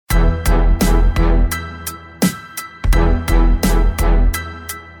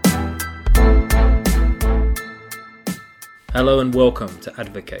Hello and welcome to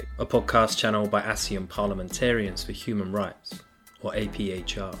Advocate, a podcast channel by ASEAN Parliamentarians for Human Rights, or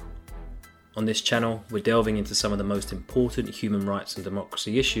APHR. On this channel, we're delving into some of the most important human rights and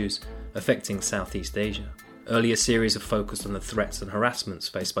democracy issues affecting Southeast Asia. Earlier series have focused on the threats and harassments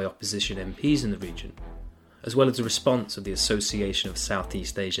faced by opposition MPs in the region, as well as the response of the Association of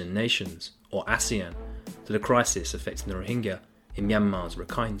Southeast Asian Nations, or ASEAN, to the crisis affecting the Rohingya in Myanmar's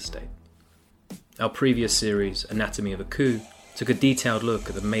Rakhine State. Our previous series, Anatomy of a Coup, took a detailed look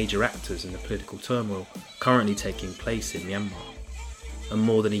at the major actors in the political turmoil currently taking place in Myanmar. And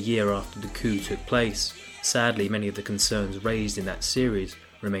more than a year after the coup took place, sadly many of the concerns raised in that series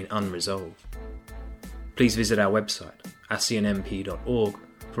remain unresolved. Please visit our website, aseanmp.org,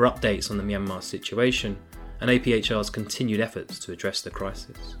 for updates on the Myanmar situation and APHR's continued efforts to address the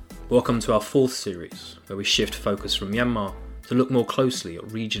crisis. Welcome to our fourth series, where we shift focus from Myanmar to look more closely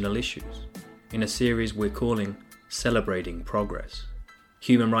at regional issues, in a series we're calling Celebrating Progress.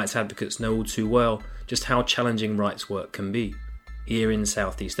 Human rights advocates know all too well just how challenging rights work can be, here in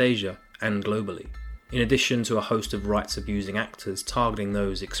Southeast Asia and globally. In addition to a host of rights-abusing actors targeting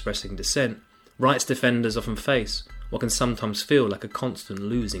those expressing dissent, rights defenders often face what can sometimes feel like a constant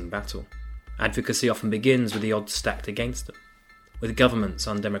losing battle. Advocacy often begins with the odds stacked against them, with governments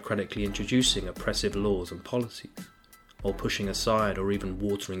undemocratically introducing oppressive laws and policies, or pushing aside or even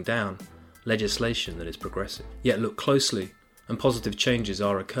watering down legislation that is progressive. Yet look closely, and positive changes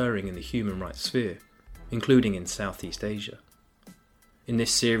are occurring in the human rights sphere, including in Southeast Asia. In this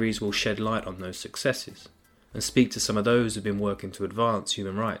series we'll shed light on those successes, and speak to some of those who've been working to advance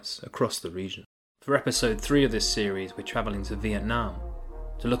human rights across the region. For episode 3 of this series we're travelling to Vietnam,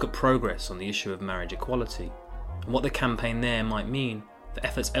 to look at progress on the issue of marriage equality, and what the campaign there might mean for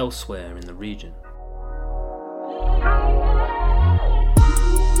efforts elsewhere in the region.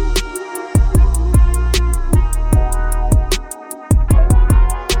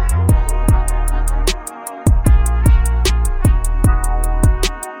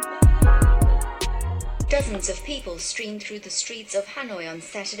 Dozens of people streamed through the streets of Hanoi on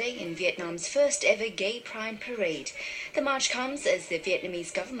Saturday in Vietnam's first ever Gay Pride Parade. The march comes as the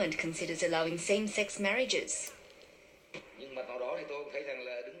Vietnamese government considers allowing same-sex marriages.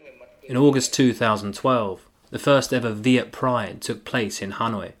 In August 2012, the first ever Viet Pride took place in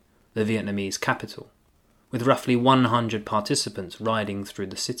Hanoi, the Vietnamese capital, with roughly 100 participants riding through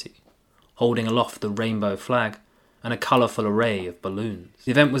the city, holding aloft the rainbow flag and a colourful array of balloons.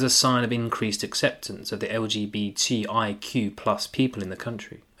 The event was a sign of increased acceptance of the LGBTIQ+ people in the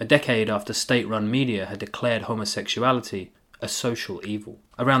country, a decade after state-run media had declared homosexuality a social evil.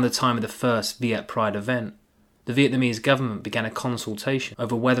 Around the time of the first Viet Pride event, the Vietnamese government began a consultation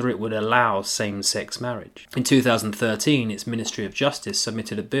over whether it would allow same-sex marriage. In 2013, its Ministry of Justice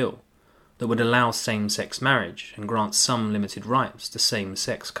submitted a bill that would allow same-sex marriage and grant some limited rights to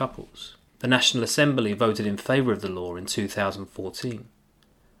same-sex couples. The National Assembly voted in favour of the law in 2014,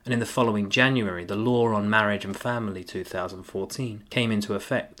 and in the following January the Law on Marriage and Family 2014 came into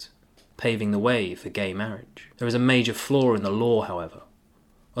effect, paving the way for gay marriage. There is a major flaw in the law, however.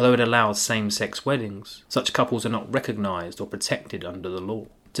 Although it allows same-sex weddings, such couples are not recognised or protected under the law.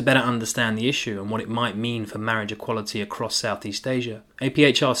 To better understand the issue and what it might mean for marriage equality across Southeast Asia,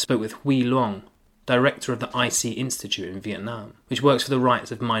 APHR spoke with Huy Luong, director of the IC Institute in Vietnam, which works for the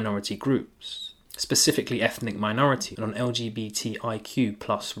rights of minority groups, specifically ethnic minority and on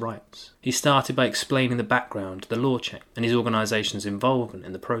LGBTIQ+ rights. He started by explaining the background to the law change and his organisation's involvement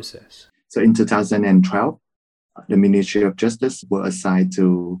in the process. So in 2012, the Ministry of Justice were assigned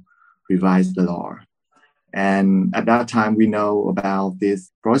to revise the law. And at that time, we know about this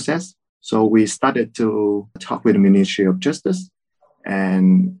process. So we started to talk with the Ministry of Justice.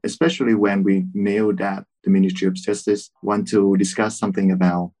 And especially when we knew that the Ministry of Justice want to discuss something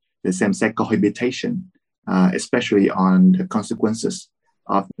about the same-sex cohabitation, especially on the consequences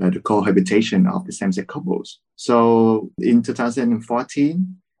of the cohabitation of the same-sex couples. So in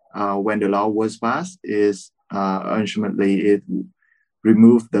 2014, when the law was passed, ultimately it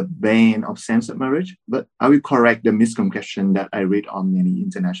removed the ban of same-sex marriage. But I will correct the misconception that I read on many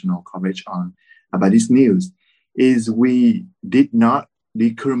international coverage on about this news. Is we did not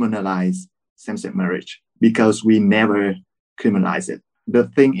decriminalize same-sex marriage because we never criminalized it. The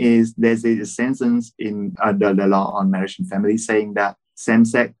thing is, there's a sentence in the law on marriage and family saying that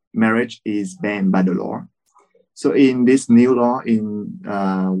same-sex marriage is banned by the law. So in this new law,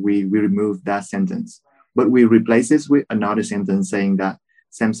 we removed that sentence, but we replace it with another sentence saying that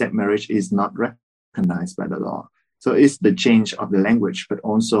same-sex marriage is not recognized by the law. So it's the change of the language, but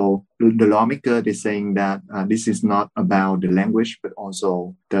also the lawmaker is saying that this is not about the language, but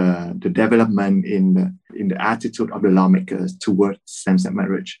also the development in the attitude of the lawmakers towards same-sex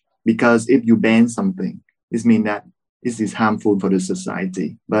marriage. Because if you ban something, it means that this is harmful for the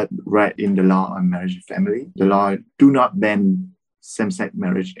society. But right in the law on marriage and family, the law do not ban same-sex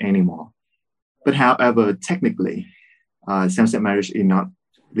marriage anymore. But however, technically, same-sex marriage is not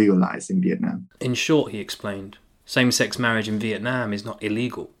legalized in Vietnam. In short, he explained, same-sex marriage in Vietnam is not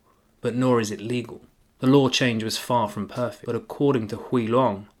illegal, but nor is it legal. The law change was far from perfect, but according to Huy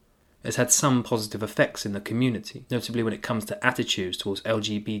Luong, it's had some positive effects in the community, notably when it comes to attitudes towards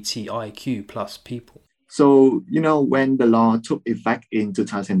LGBTIQ plus people. So, when the law took effect in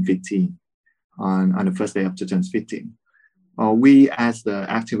 2015, on the first day of 2015, we as the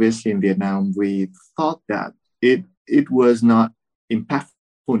activists in Vietnam, we thought that it was not impactful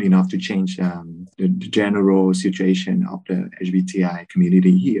enough to change the general situation of the LGBTI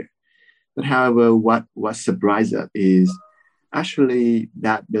community here. But however, what surprised us is actually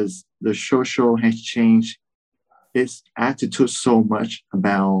that the social has changed its attitude so much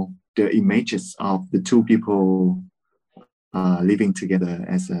about the images of the two people living together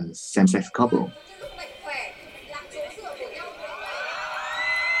as a same-sex couple.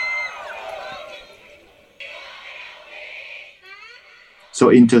 So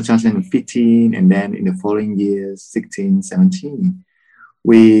in 2015 and then in the following years, 16, 17,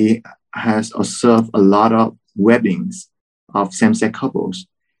 we has observed a lot of weddings of same-sex couples.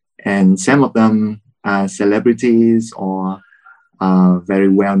 And some of them are celebrities or very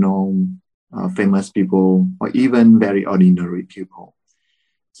well-known, famous people, or even very ordinary people.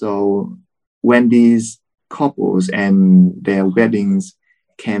 So when these couples and their weddings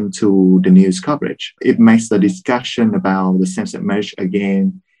came to the news coverage, it makes the discussion about the same-sex marriage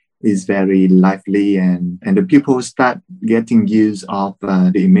again is very lively, and the people start getting used of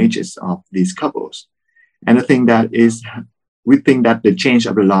the images of these couples. And the thing that is, we think that the change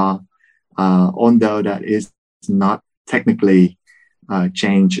of the law, although that is not technically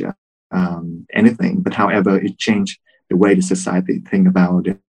change anything, but however, it changed the way the society think about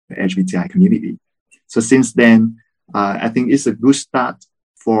the LGBTI community. So since then, I think it's a good start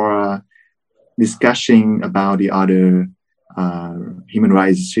for discussing about the other human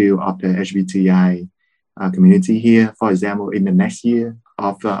rights issue of the LGBTI community here. For example, in the next year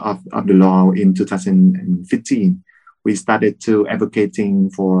of the law in 2015, we started to advocating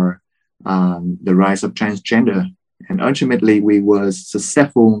for the rights of transgender. And ultimately, we were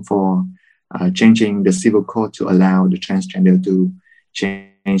successful for changing the civil code to allow the transgender to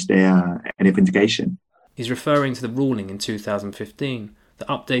change their identification. He's referring to the ruling in 2015 that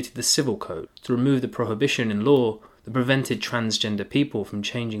updated the civil code to remove the prohibition in law that prevented transgender people from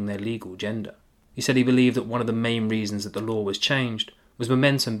changing their legal gender. He said he believed that one of the main reasons that the law was changed was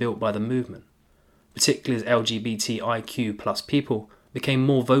momentum built by the movement, particularly as LGBTIQ plus people became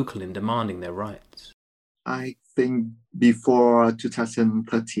more vocal in demanding their rights. I think before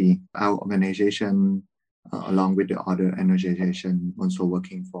 2013, our organization, along with the other organization also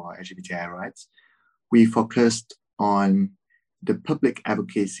working for LGBTI rights, we focused on the public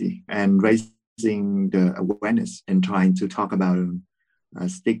advocacy and raising the awareness and trying to talk about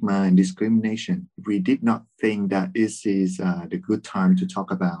stigma and discrimination. We did not think that this is the good time to talk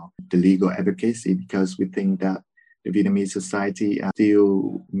about the legal advocacy, because we think that the Vietnamese society are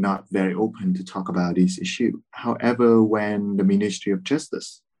still not very open to talk about this issue. However, when the Ministry of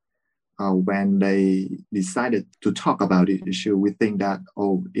Justice, when they decided to talk about this issue, we think that,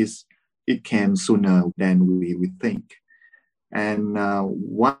 it came sooner than we think. And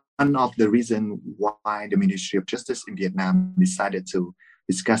one of the reasons why the Ministry of Justice in Vietnam decided to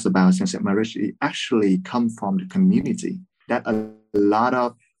discuss about same-sex marriage, it actually comes from the community. That a lot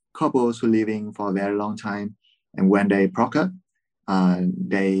of couples who are living for a very long time, and when they broke up,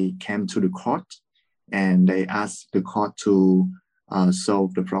 they came to the court and they asked the court to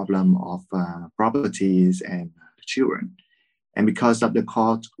solve the problem of properties and children. And because of the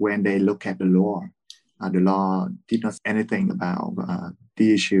court, when they look at the law did not say anything about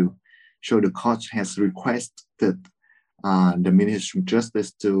the issue. So the court has requested the Ministry of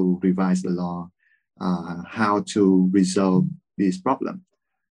Justice to revise the law, how to resolve this problem.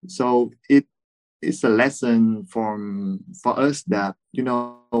 So it's a lesson for us that,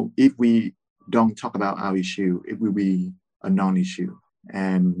 if we don't talk about our issue, it will be a non-issue.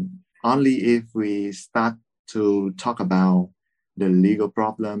 And only if we start to talk about the legal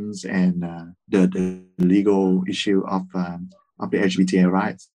problems and the legal issue of the LGBTI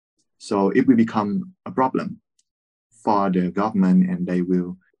rights, so it will become a problem for the government, and they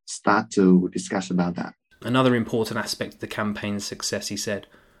will start to discuss about that. Another important aspect of the campaign's success, he said,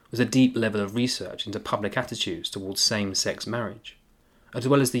 was a deep level of research into public attitudes towards same-sex marriage, as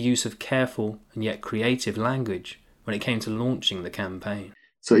well as the use of careful and yet creative language when it came to launching the campaign.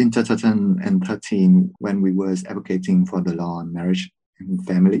 So in 2013, when we were advocating for the law on marriage and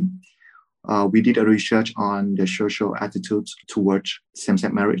family, we did a research on the social attitudes towards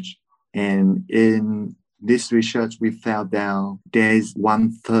same-sex marriage. And in this research, we found that there is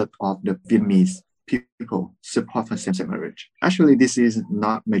 1/3 of the Vietnamese people support for same-sex marriage. Actually, this is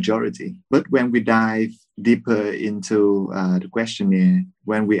not majority. But when we dive deeper into the questionnaire,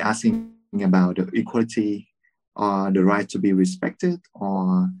 when we're asking about the equality or the right to be respected,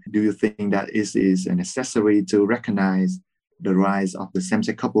 or do you think that it is necessary to recognize the rights of the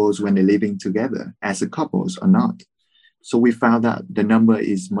same-sex couples when they're living together as a couples or not? So we found that the number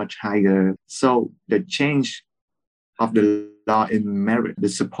is much higher. So the change of the law in marriage, the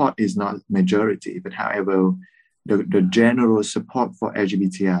support is not majority, but however, the general support for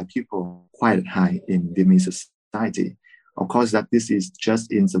LGBTI people quite high in Vietnamese society. Of course, that this is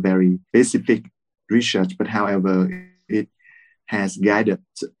just in a very specific research, but however, it has guided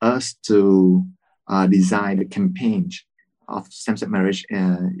us to design the campaign of same-sex marriage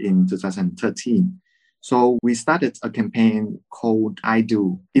in 2013. So we started a campaign called I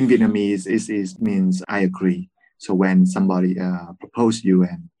Do. In Vietnamese, it means I agree. So when somebody proposes you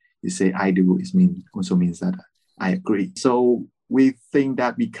and you say I do, it also means that I agree. So we think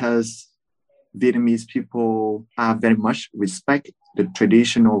that because Vietnamese people are very much respect the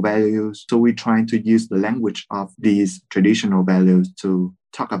traditional values, so we're trying to use the language of these traditional values to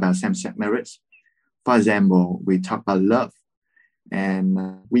talk about same-sex marriage. For example, we talk about love. And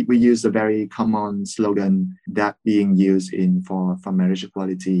we use a very common slogan that being used for marriage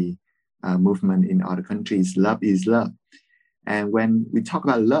equality movement in other countries. Love is love. And when we talk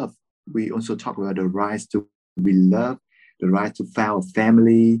about love, we also talk about the right to be loved, the right to found a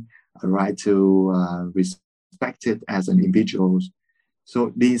family, a right to respect it as an individual.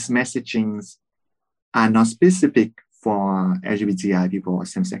 So these messagings are not specific for LGBTI people or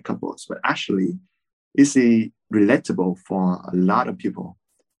same-sex couples, but actually it's relatable for a lot of people,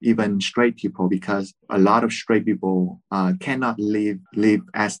 even straight people, because a lot of straight people cannot live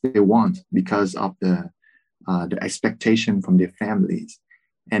as they want because of the expectation from their families.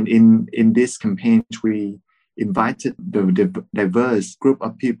 And in this campaign, we invited the diverse group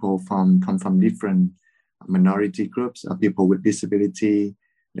of people come from different minority groups of people with disability,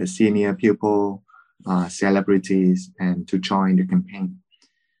 the senior people, celebrities, and to join the campaign.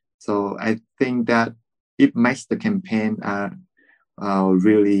 So I think that it makes the campaign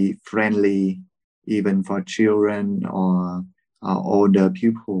really friendly, even for children or older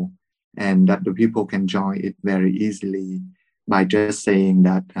people, and that the people can join it very easily by just saying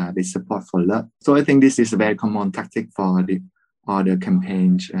that they support for love. So I think this is a very common tactic for the other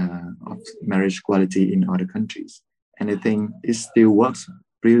campaigns of marriage equality in other countries. And I think it still works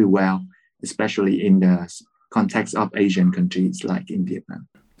really well, especially in the context of Asian countries like in Vietnam.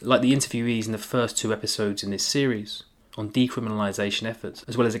 Like the interviewees in the first 2 episodes in this series on decriminalisation efforts,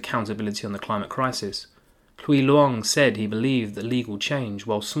 as well as accountability on the climate crisis, Cui Luong said he believed that legal change,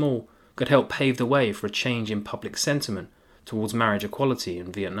 while small, could help pave the way for a change in public sentiment towards marriage equality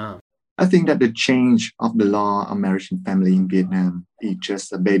in Vietnam. I think that the change of the law on marriage and family in Vietnam is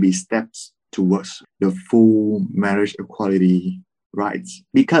just a baby steps towards the full marriage equality rights.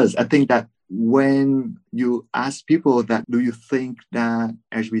 Because I think that when you ask people that, do you think that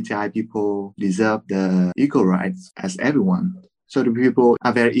LGBTI people deserve the equal rights as everyone? So the people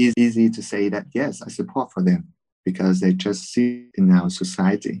are very easy to say that, yes, I support for them because they just see in our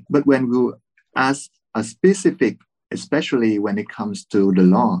society. But when we ask a specific, especially when it comes to the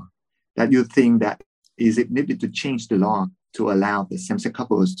law, that you think that is it needed to change the law to allow the same-sex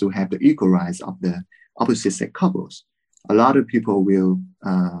couples to have the equal rights of the opposite-sex couples, a lot of people will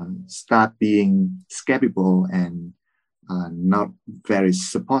start being skeptical and not very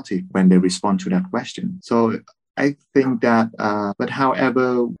supportive when they respond to that question. So I think that, but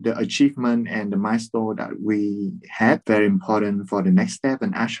however, the achievement and the milestone that we had very important for the next step.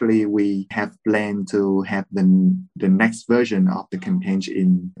 And actually, we have planned to have the next version of the campaign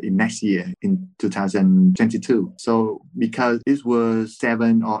in next year, in 2022. So because it was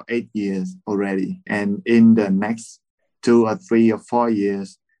 7 or 8 years already, and in the next 2 or 3 or 4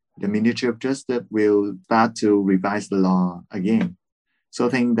 years, the Ministry of Justice will start to revise the law again. So I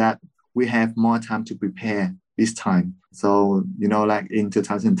think that we have more time to prepare this time. So, like in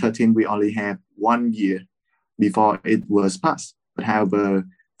 2013, we only have 1 year before it was passed. But however,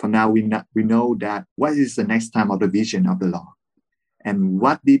 for now, we know that what is the next time of the vision of the law. and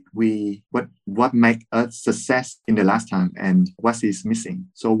what make us success in the last time and what is missing.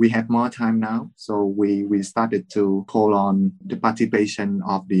 So we have more time now. So we started to call on the participation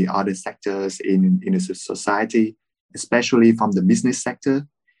of the other sectors in the society, especially from the business sector,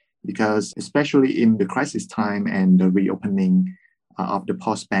 because especially in the crisis time and the reopening of the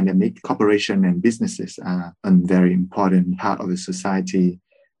post-pandemic, corporation and businesses are a very important part of the society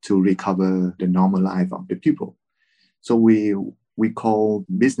to recover the normal life of the people. So we call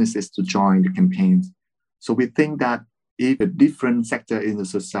businesses to join the campaigns. So we think that if a different sector in the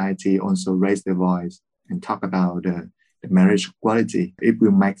society also raise their voice and talk about the marriage equality, it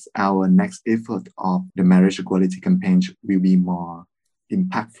will make our next effort of the marriage equality campaign will be more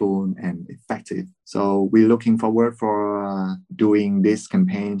impactful and effective. So we're looking forward for doing this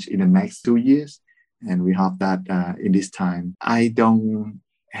campaign in the next 2 years. And we hope that in this time, I don't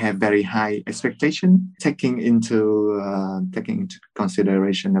have very high expectation, taking into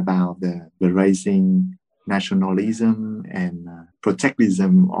consideration about the rising nationalism and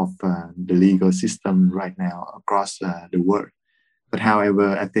protectionism of the legal system right now across the world. But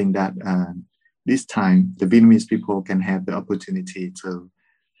however, I think that this time the Vietnamese people can have the opportunity to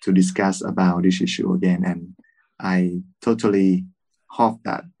discuss about this issue again, and I totally hope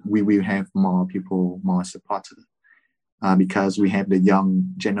that we will have more people, more supporters. Because we have the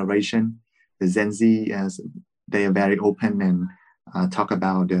young generation, the Gen Z, as they are very open and talk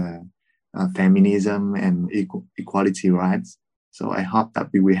about feminism and equality rights. So I hope that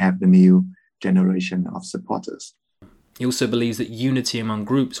we will have the new generation of supporters. He also believes that unity among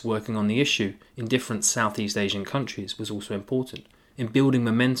groups working on the issue in different Southeast Asian countries was also important in building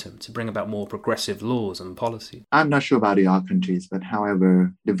momentum to bring about more progressive laws and policies. I'm not sure about the other countries, but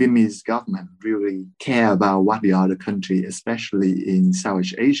however, the Vietnamese government really care about what the other country, especially in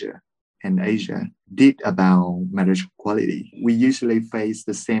Southeast Asia and Asia, did about marriage equality. We usually face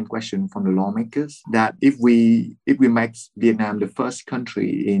the same question from the lawmakers that if we make Vietnam the first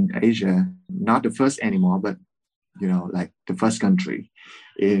country in Asia, not the first anymore, but like the first country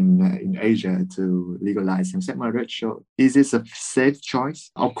in Asia to legalize same-sex marriage. So is this a safe choice?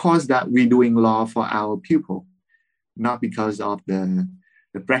 Of course that we're doing law for our people, not because of the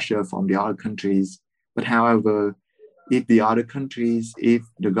pressure from the other countries. But however, if the other countries, if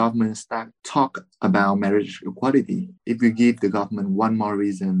the government start talk about marriage equality, if we give the government one more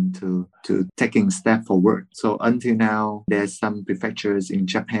reason to taking step forward. So until now, there's some prefectures in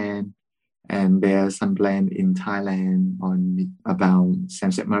Japan, and there's some plan in Thailand about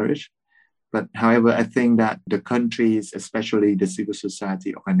same-sex marriage. But however, I think that the countries, especially the civil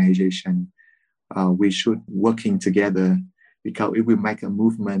society organization, we should working together, because it will make a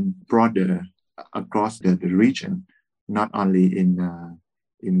movement broader across the region, not only in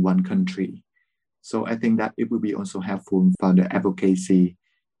one country. So I think that it will be also helpful for the advocacy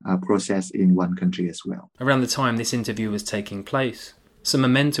process in one country as well. Around the time this interview was taking place, some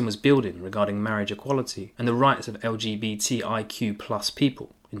momentum was building regarding marriage equality and the rights of LGBTIQ+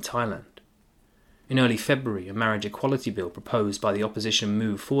 people in Thailand. In early February, a marriage equality bill proposed by the opposition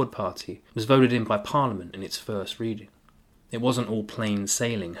Move Forward Party was voted in by Parliament in its first reading. It wasn't all plain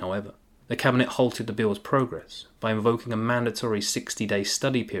sailing, however. The Cabinet halted the bill's progress by invoking a mandatory 60-day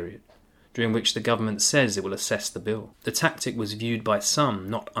study period, during which the government says it will assess the bill. The tactic was viewed by some,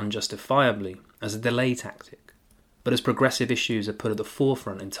 not unjustifiably, as a delay tactic. But as progressive issues are put at the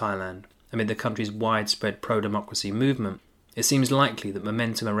forefront in Thailand, amid the country's widespread pro-democracy movement, it seems likely that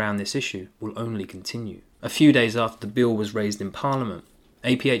momentum around this issue will only continue. A few days after the bill was raised in Parliament,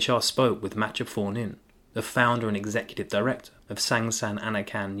 APHR spoke with Machaphorn, the founder and executive director of Sangsan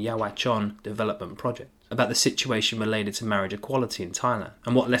Anakan Yawachon Development Project, about the situation related to marriage equality in Thailand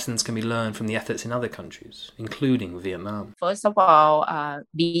and what lessons can be learned from the efforts in other countries, including Vietnam. First of all,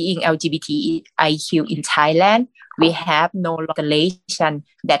 being LGBTIQ in Thailand, we have no regulation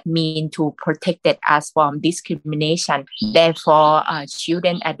that mean to protect us from discrimination. Therefore,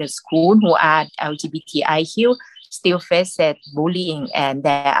 children at the school who are LGBTIQ still face bullying, and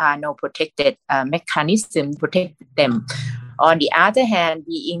there are no protected mechanism to protect them. On the other hand,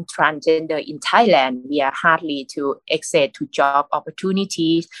 being transgender in Thailand, we are hardly to access to job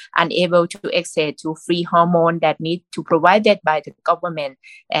opportunities, unable to access to free hormone that need to provided by the government,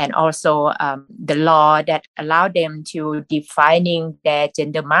 and also the law that allow them to defining their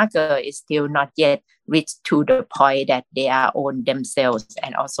gender marker is still not yet reached to the point that they are own themselves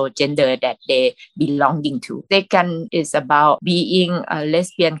and also gender that they belonging to. Second is about being a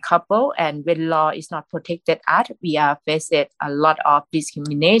lesbian couple, and when law is not protected us, we are faced a lot of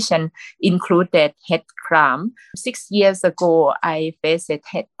discrimination, included hate crime. 6 years ago, I faced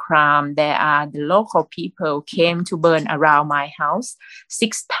hate crime. There are the local people came to burn around my house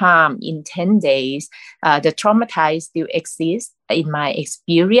 6 times in 10 days. The traumatized still exists in my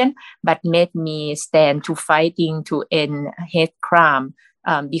experience, but made me stand to fighting to end hate crime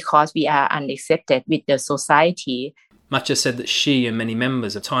because we are unaccepted with the society. Matcha said that she and many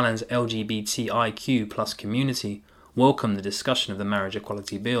members of Thailand's LGBTIQ+ community welcomed the discussion of the marriage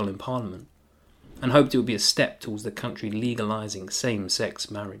equality bill in Parliament and hoped it would be a step towards the country legalising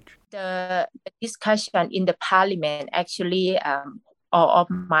same-sex marriage. The discussion in the Parliament, actually, all of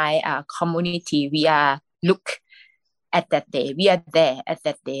my community, we are look at that day. We are there at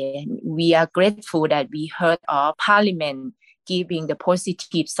that day. We are grateful that we heard our Parliament giving the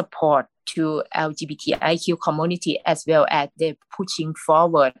positive support to LGBTIQ community, as well as they're pushing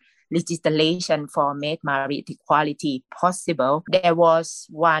forward legislation for make marriage equality possible. There was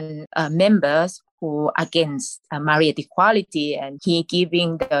one member who against marriage equality, and he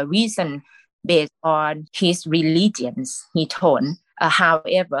giving the reason based on his religions, he told.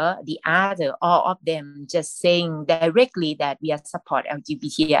 However, the other, all of them just saying directly that we are support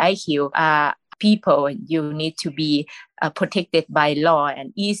LGBTIQ people. You need to be protected by law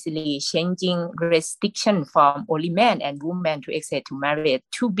and easily changing restriction from only men and women to access to marriage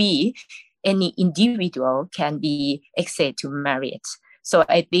to be any individual can be access to marriage. So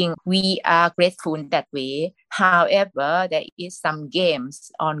I think we are grateful in that way. However, there is some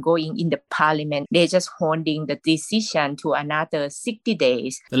games ongoing in the Parliament. They're just holding the decision to another 60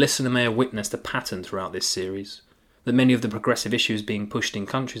 days. The listener may have witnessed a pattern throughout this series, that many of the progressive issues being pushed in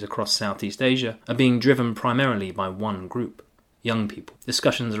countries across Southeast Asia are being driven primarily by one group, young people.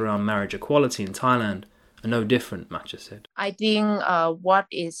 Discussions around marriage equality in Thailand are no different, Matcha said. I think what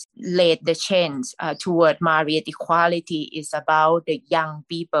is led the change toward marriage equality is about the young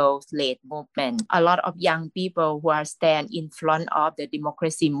people's led movement. A lot of young people who are stand in front of the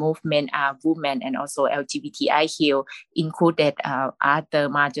democracy movement are women and also LGBTIQ, included other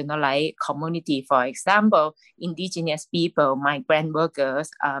marginalized community. For example, indigenous people, migrant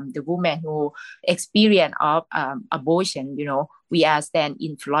workers, the women who experience of abortion, we are stand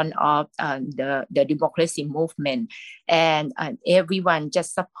in front of the democracy movement, and everyone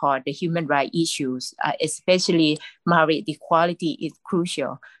just support the human rights issues, especially marriage equality is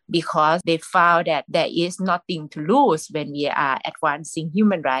crucial because they found that there is nothing to lose when we are advancing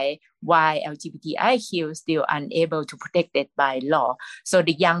human rights, while LGBTIQ still unable to protect it by law. So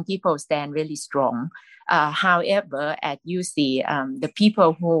the young people stand really strong. However, as you see, the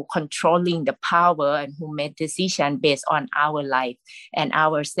people who controlling the power and who made decisions based on our life and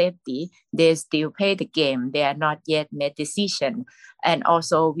our safety, they still play the game. They are not yet made decision. And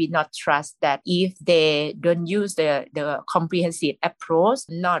also we not trust that if they don't use the comprehensive approach,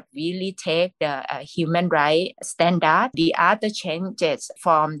 not really take the human rights standard, the other changes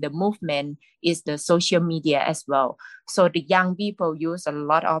from the movement is the social media as well. So the young people use a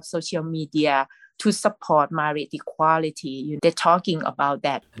lot of social media to support marriage equality. They're talking about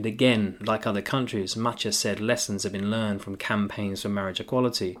that. And again, like other countries, Matcha said lessons have been learned from campaigns for marriage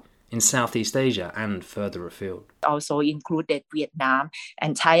equality in Southeast Asia and further afield. Also included Vietnam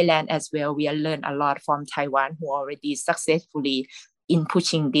and Thailand as well. We have learned a lot from Taiwan, who already successfully in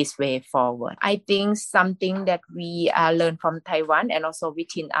pushing this way forward. I think something that we learned from Taiwan and also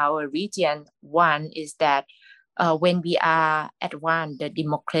within our region, one is that when we are advanced the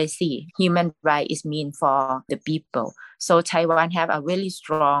democracy, human rights is mean for the people. So Taiwan have a really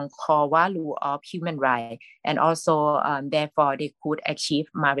strong core value of human rights, and also therefore they could achieve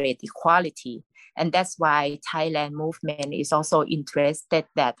marriage equality. And that's why Thailand movement is also interested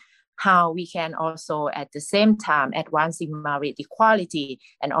that how we can also at the same time advancing marriage equality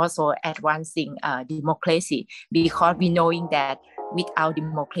and also advancing democracy, because we knowing that without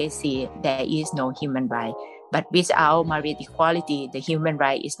democracy there is no human right. But without marriage equality, the human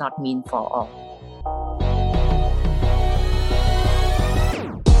right is not mean for all.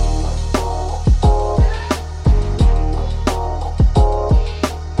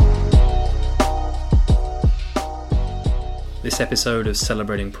 This episode of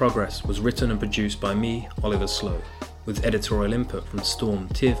Celebrating Progress was written and produced by me, Oliver Slow, with editorial input from Storm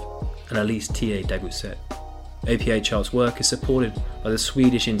Tiv and Elise T.A. Daguset. APHR's work is supported by the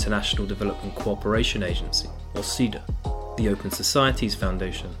Swedish International Development Cooperation Agency, or SIDA, the Open Societies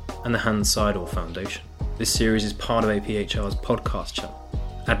Foundation, and the Hans Seidel Foundation. This series is part of APHR's podcast channel,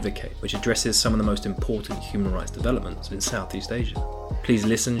 Advocate, which addresses some of the most important human rights developments in Southeast Asia. Please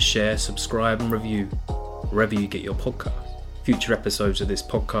listen, share, subscribe and review wherever you get your podcasts. Future episodes of this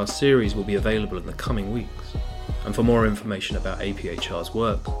podcast series will be available in the coming weeks. And for more information about APHR's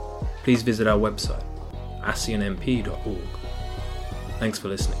work, please visit our website, aseanmp.org. Thanks for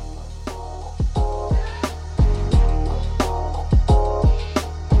listening.